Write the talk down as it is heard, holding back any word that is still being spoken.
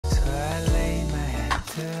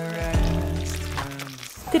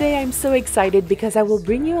Today I'm so excited because I will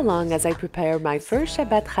bring you along as I prepare my first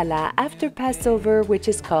Shabbat Challah after Passover, which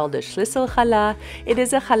is called the Shlissel Challah. It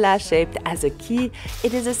is a challah shaped as a key.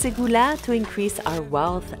 It is a segulah to increase our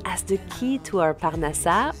wealth, as the key to our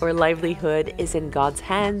parnassah or livelihood is in God's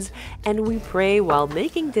hands, and we pray while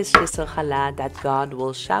making this Shlissel Challah that God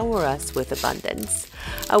will shower us with abundance.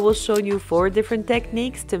 I will show you 4 different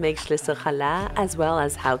techniques to make Shlissel Challah as well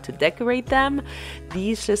as how to decorate them.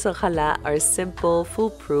 These Shlissel Challah are simple,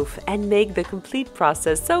 foolproof, and make the complete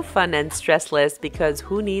process so fun and stressless because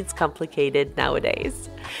who needs complicated nowadays?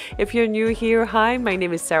 If you're new here, hi, my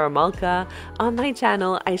name is Sara Malka. On my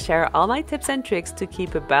channel, I share all my tips and tricks to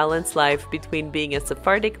keep a balanced life between being a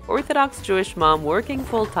Sephardic Orthodox Jewish mom working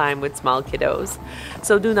full-time with small kiddos.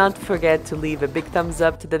 So do not forget to leave a big thumbs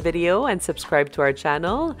up to the video and subscribe to our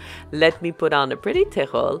channel. Let me put on a pretty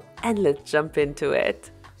tichel and let's jump into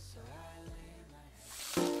it.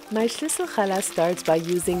 My Shlissel Challah starts by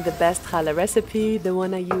using the best challah recipe. The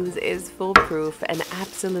one I use is foolproof and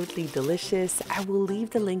absolutely delicious. I will leave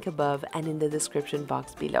the link above and in the description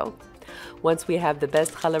box below. Once we have the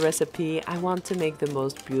best challah recipe, I want to make the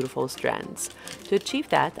most beautiful strands. To achieve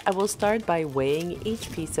that, I will start by weighing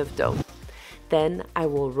each piece of dough. Then I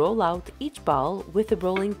will roll out each ball with a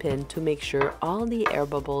rolling pin to make sure all the air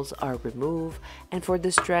bubbles are removed and for the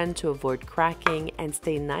strand to avoid cracking and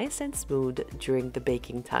stay nice and smooth during the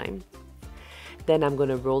baking time. Then I'm going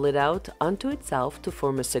to roll it out onto itself to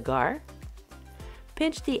form a cigar.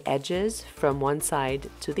 Pinch the edges from one side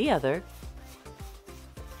to the other.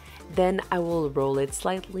 Then I will roll it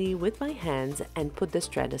slightly with my hands and put the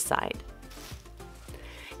strand aside.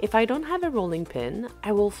 If I don't have a rolling pin,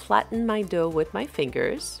 I will flatten my dough with my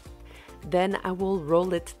fingers. Then I will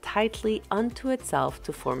roll it tightly onto itself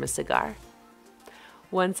to form a cigar.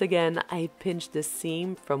 Once again, I pinch the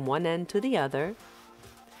seam from one end to the other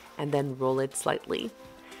and then roll it slightly.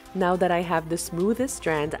 Now that I have the smoothest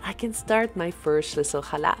strand, I can start my first Shlissel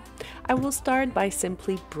Challah. I will start by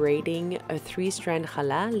simply braiding a 3-strand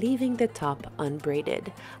challah, leaving the top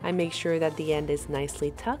unbraided. I make sure that the end is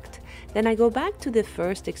nicely tucked. Then I go back to the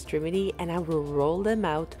first extremity and I will roll them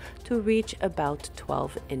out to reach about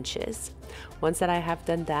 12 inches. Once that I have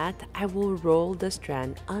done that, I will roll the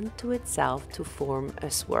strand onto itself to form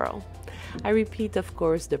a swirl. I repeat, of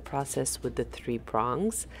course, the process with the 3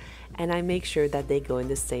 prongs, and I make sure that they go in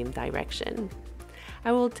the same direction.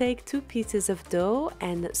 I will take 2 pieces of dough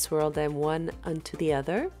and swirl them one onto the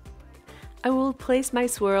other. I will place my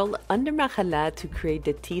swirl under my challah to create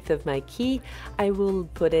the teeth of my key. I will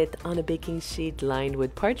put it on a baking sheet lined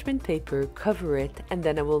with parchment paper, cover it, and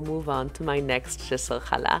then I will move on to my next Shlissel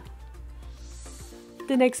Challah.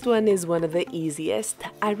 The next one is one of the easiest.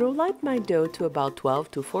 I roll out my dough to about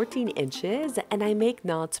 12 to 14 inches and I make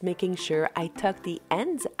knots, making sure I tuck the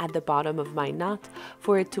ends at the bottom of my knot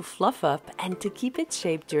for it to fluff up and to keep its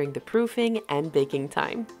shape during the proofing and baking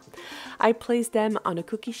time. I place them on a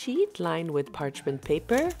cookie sheet lined with parchment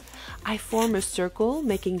paper. I form a circle,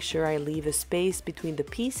 making sure I leave a space between the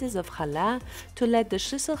pieces of challah to let the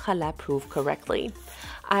Shlissel Challah proof correctly.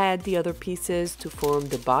 I add the other pieces to form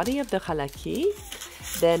the body of the challah key.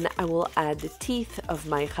 Then I will add the teeth of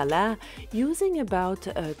my challah using about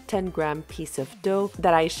a 10-gram piece of dough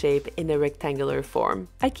that I shape in a rectangular form.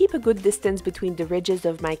 I keep a good distance between the ridges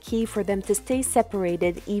of my key for them to stay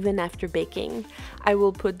separated even after baking. I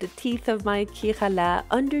will put the teeth of my key challah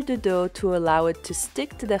under the dough to allow it to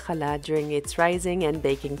stick to the challah during its rising and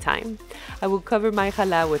baking time. I will cover my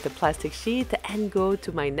challah with a plastic sheet and go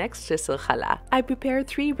to my next Shlissel Challah. I prepare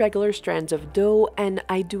 3 regular strands of dough and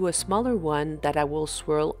I do a smaller one that I will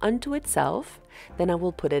swirl unto itself, then I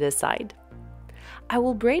will put it aside. I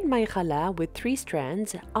will braid my challah with 3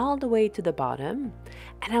 strands all the way to the bottom,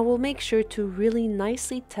 and I will make sure to really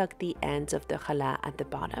nicely tuck the ends of the challah at the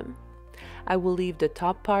bottom. I will leave the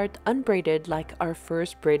top part unbraided like our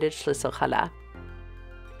first braided Shlissel Challah.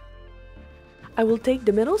 I will take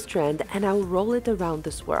the middle strand and I will roll it around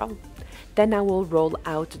the swirl. Then I will roll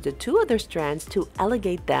out the 2 other strands to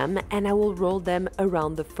elongate them and I will roll them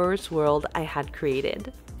around the first swirl I had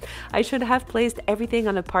created. I should have placed everything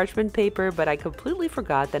on a parchment paper, but I completely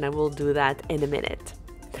forgot, and I will do that in a minute.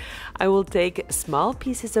 I will take small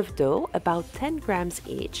pieces of dough, about 10 grams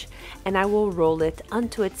each, and I will roll it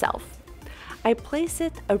onto itself. I place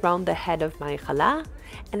it around the head of my challah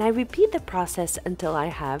and I repeat the process until I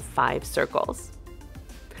have 5 circles.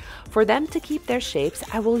 For them to keep their shapes,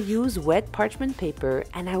 I will use wet parchment paper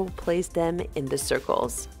and I will place them in the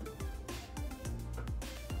circles.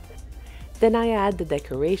 Then I add the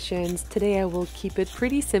decorations. Today I will keep it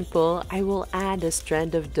pretty simple. I will add a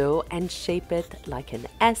strand of dough and shape it like an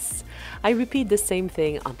S. I repeat the same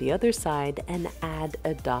thing on the other side and add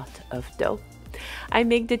a dot of dough. I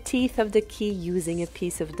make the teeth of the key using a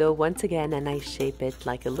piece of dough once again, and I shape it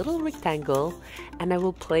like a little rectangle, and I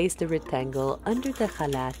will place the rectangle under the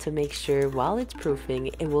challah to make sure while it's proofing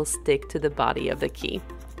it will stick to the body of the key.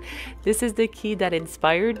 This is the key that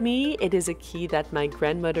inspired me. It is a key that my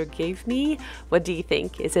grandmother gave me. What do you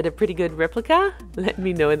think? Is it a pretty good replica? Let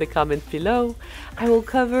me know in the comments below. I will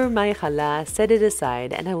cover my challah, set it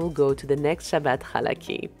aside, and I will go to the next Shabbat challah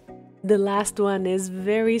key. The last one is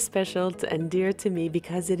very special and dear to me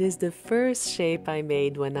because it is the first shape I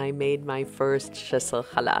made when I made my first Shlissel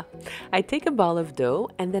Challah. I take a ball of dough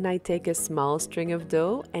and then I take a small string of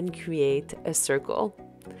dough and create a circle.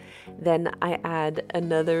 Then I add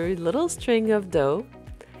another little string of dough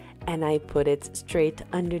and I put it straight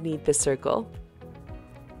underneath the circle.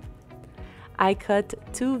 I cut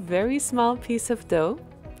 2 very small pieces of dough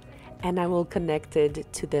and I will connect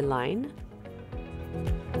it to the line.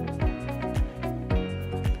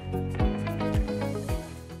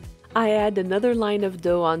 I add another line of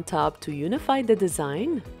dough on top to unify the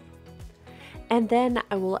design. And then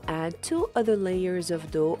I will add 2 other layers of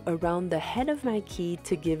dough around the head of my key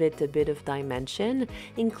to give it a bit of dimension,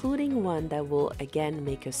 including one that will again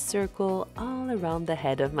make a circle all around the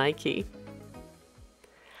head of my key.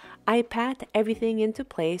 I pat everything into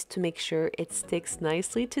place to make sure it sticks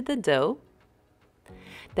nicely to the dough.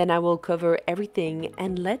 Then I will cover everything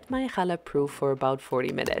and let my challah proof for about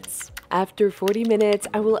 40 minutes. After 40 minutes,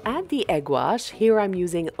 I will add the egg wash. Here I'm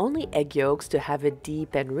using only egg yolks to have a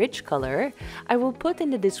deep and rich color. I will put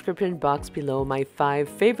in the description box below my 5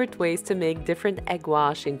 favorite ways to make different egg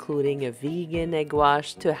wash, including a vegan egg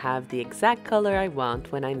wash to have the exact color I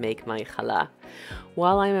want when I make my challah.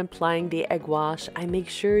 While I'm applying the egg wash, I make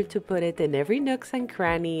sure to put it in every nook and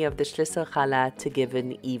cranny of the Shlissel Challah to give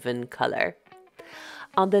an even color.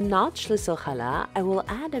 On the not Shlissel Challah, I will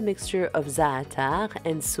add a mixture of za'atar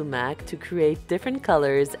and sumac to create different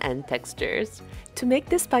colors and textures. To make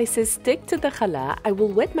the spices stick to the challah, I will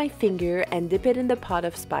wet my finger and dip it in the pot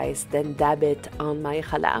of spice, then dab it on my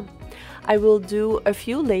challah. I will do a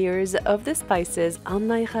few layers of the spices on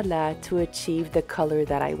my challah to achieve the color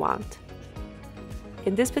that I want.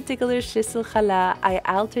 In this particular Shlissel Challah, I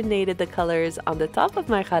alternated the colors on the top of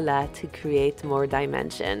my challah to create more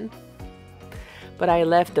dimension. But I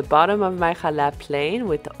left the bottom of my challah plain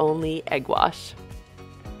with only egg wash.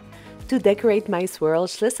 To decorate my swirl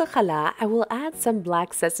Shlissel Challah, I will add some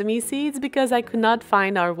black sesame seeds because I could not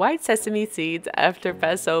find our white sesame seeds after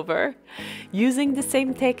Passover. Using the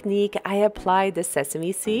same technique, I applied the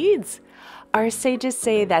sesame seeds. Our sages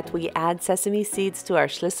say that we add sesame seeds to our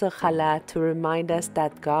Shlissel Challah to remind us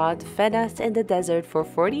that God fed us in the desert for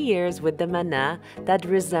 40 years with the manna that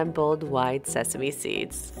resembled white sesame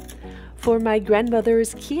seeds. For my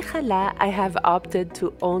grandmother's key challah, I have opted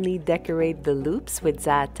to only decorate the loops with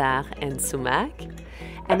za'atar and sumac,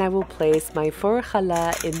 and I will place my 4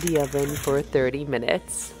 challah in the oven for 30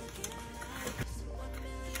 minutes.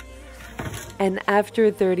 And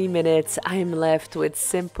after 30 minutes, I am left with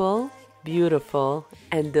simple, beautiful,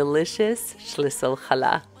 and delicious Shlissel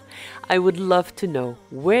Challah. I would love to know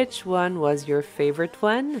which one was your favorite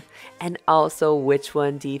one, and also which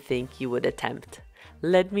one do you think you would attempt.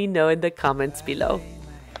 Let me know in the comments below.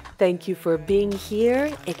 Thank you for being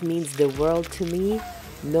here. It means the world to me.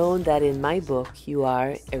 Know that in my book, you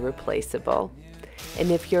are irreplaceable. And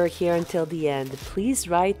if you're here until the end, please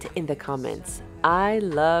write in the comments, I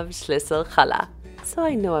love Shlissel Challah, so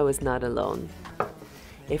I know I was not alone.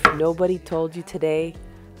 If nobody told you today,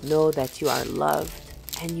 know that you are loved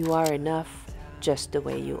and you are enough just the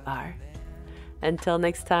way you are. Until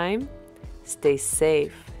next time, stay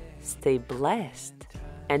safe, stay blessed,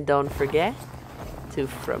 and don't forget to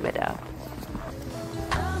Frum it up.